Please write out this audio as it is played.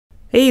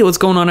Hey, what's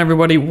going on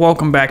everybody?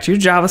 Welcome back to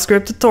your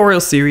JavaScript tutorial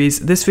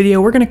series. This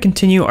video, we're going to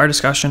continue our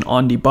discussion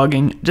on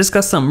debugging. Just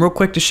got something real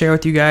quick to share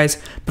with you guys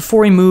before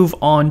we move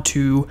on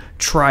to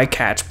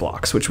try-catch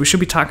blocks, which we should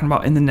be talking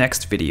about in the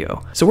next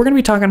video. So we're going to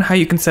be talking how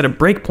you can set a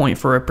breakpoint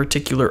for a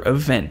particular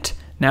event.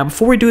 Now,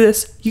 before we do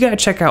this, you got to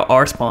check out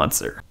our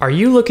sponsor. Are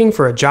you looking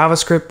for a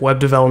JavaScript web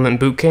development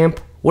bootcamp?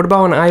 What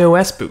about an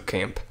iOS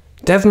bootcamp?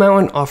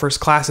 DevMountain offers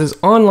classes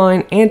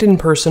online and in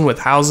person with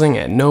housing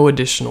at no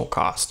additional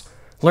cost.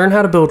 Learn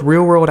how to build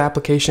real-world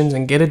applications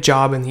and get a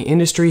job in the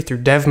industry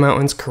through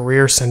DevMountain's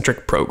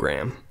career-centric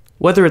program.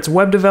 Whether it's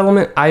web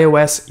development,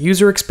 iOS,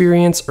 user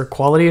experience, or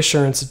quality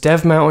assurance,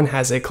 DevMountain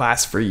has a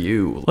class for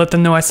you. Let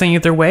them know I sent you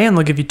their way and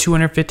they'll give you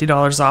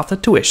 $250 off the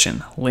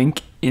tuition.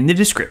 Link in the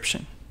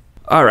description.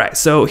 Alright,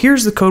 so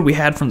here's the code we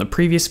had from the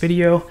previous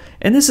video,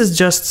 and this is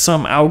just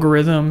some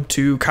algorithm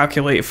to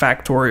calculate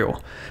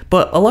factorial.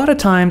 But a lot of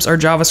times our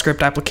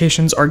JavaScript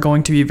applications are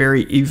going to be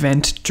very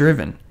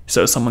event-driven.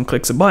 So someone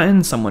clicks a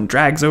button, someone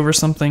drags over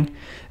something,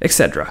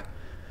 etc.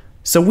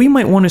 So we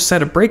might want to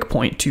set a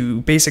breakpoint to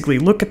basically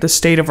look at the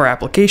state of our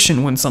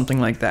application when something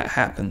like that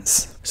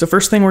happens. So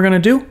first thing we're going to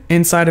do,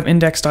 inside of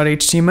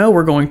index.html,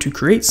 we're going to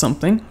create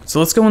something. So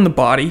let's go in the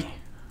body,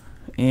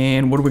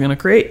 and what are we going to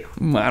create?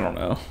 I don't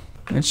know.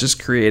 Let's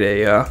just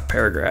create a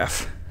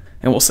paragraph,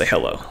 and we'll say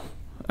hello.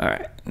 All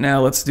right, now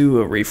let's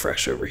do a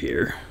refresh over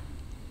here.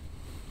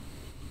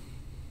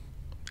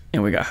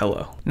 And we got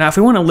hello. Now, if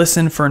we want to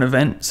listen for an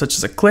event, such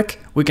as a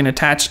click, we can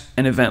attach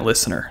an event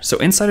listener. So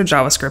inside of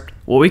JavaScript,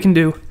 what we can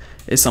do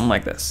is something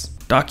like this.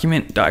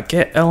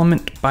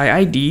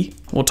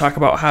 Document.getElementById. We'll talk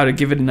about how to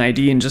give it an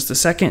ID in just a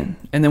second.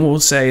 And then what we'll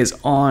say is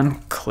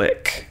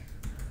onClick.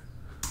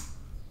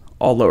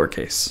 All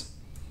lowercase.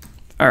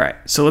 All right,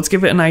 so let's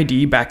give it an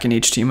ID back in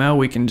HTML.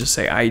 We can just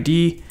say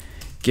ID,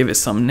 give it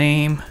some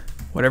name,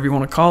 whatever you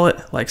want to call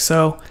it, like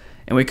so.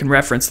 And we can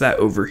reference that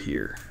over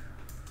here.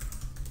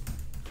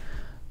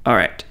 All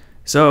right,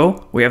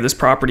 so we have this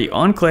property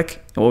onClick,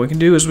 and what we can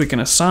do is we can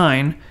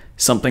assign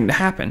something to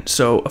happen,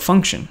 so a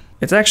function.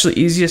 It's actually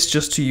easiest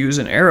just to use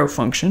an arrow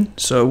function,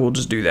 so we'll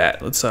just do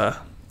that. Let's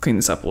clean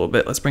this up a little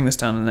bit. Let's bring this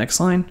down to the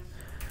next line,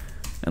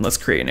 and let's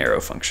create an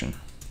arrow function.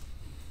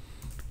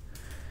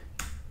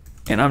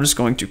 And I'm just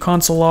going to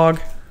console log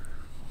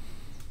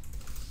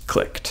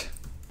clicked.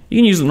 You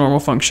can use the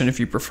normal function if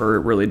you prefer,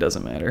 it really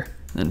doesn't matter.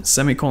 Then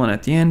semicolon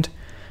at the end,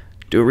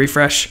 do a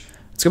refresh.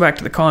 Let's go back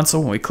to the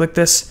console. When we click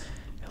this,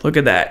 look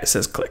at that, it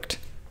says clicked.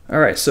 All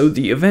right, so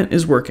the event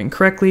is working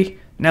correctly.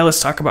 Now let's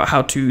talk about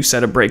how to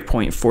set a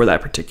breakpoint for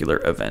that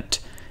particular event.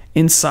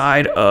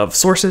 Inside of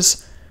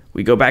sources,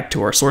 we go back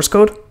to our source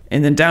code,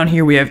 and then down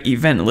here we have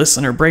event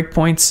listener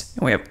breakpoints,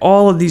 and we have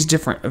all of these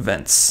different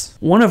events.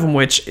 One of them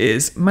which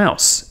is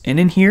mouse, and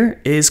in here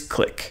is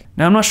click.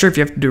 Now I'm not sure if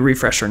you have to do a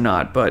refresh or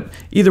not, but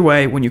either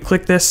way, when you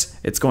click this,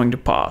 it's going to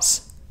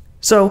pause.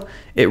 So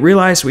it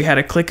realized we had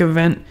a click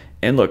event,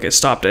 and look, it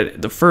stopped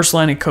at the first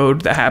line of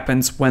code that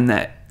happens when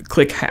that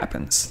click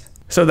happens.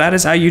 So that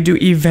is how you do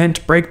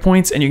event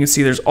breakpoints, and you can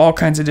see there's all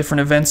kinds of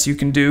different events you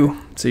can do.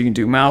 So you can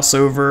do mouse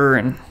over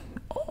and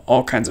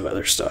all kinds of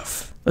other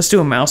stuff. Let's do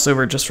a mouse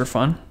over just for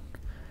fun.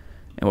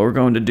 And what we're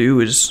going to do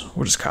is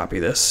we'll just copy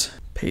this,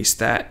 paste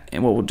that,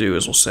 and what we'll do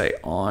is we'll say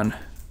on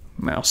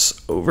mouse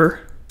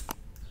over,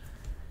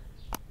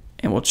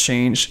 and we'll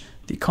change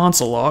the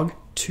console log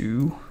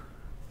to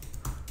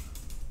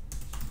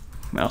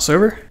mouse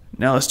over.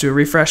 Now let's do a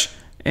refresh,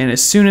 and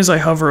as soon as I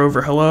hover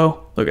over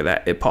hello, look at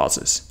that, it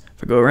pauses.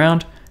 If I go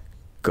around,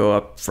 go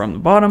up from the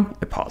bottom,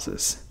 it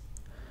pauses.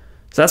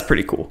 So that's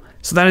pretty cool.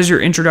 So that is your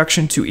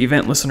introduction to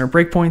event listener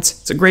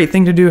breakpoints. It's a great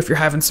thing to do if you're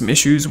having some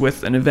issues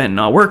with an event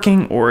not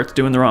working, or it's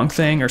doing the wrong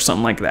thing or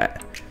something like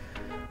that.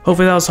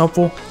 Hopefully that was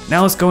helpful.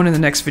 Now let's go into the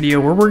next video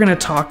where we're gonna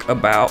talk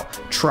about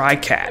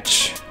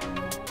try-catch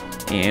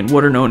and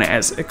what are known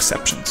as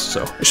exceptions.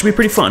 So it should be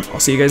pretty fun. I'll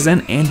see you guys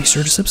then, and be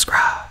sure to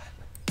subscribe.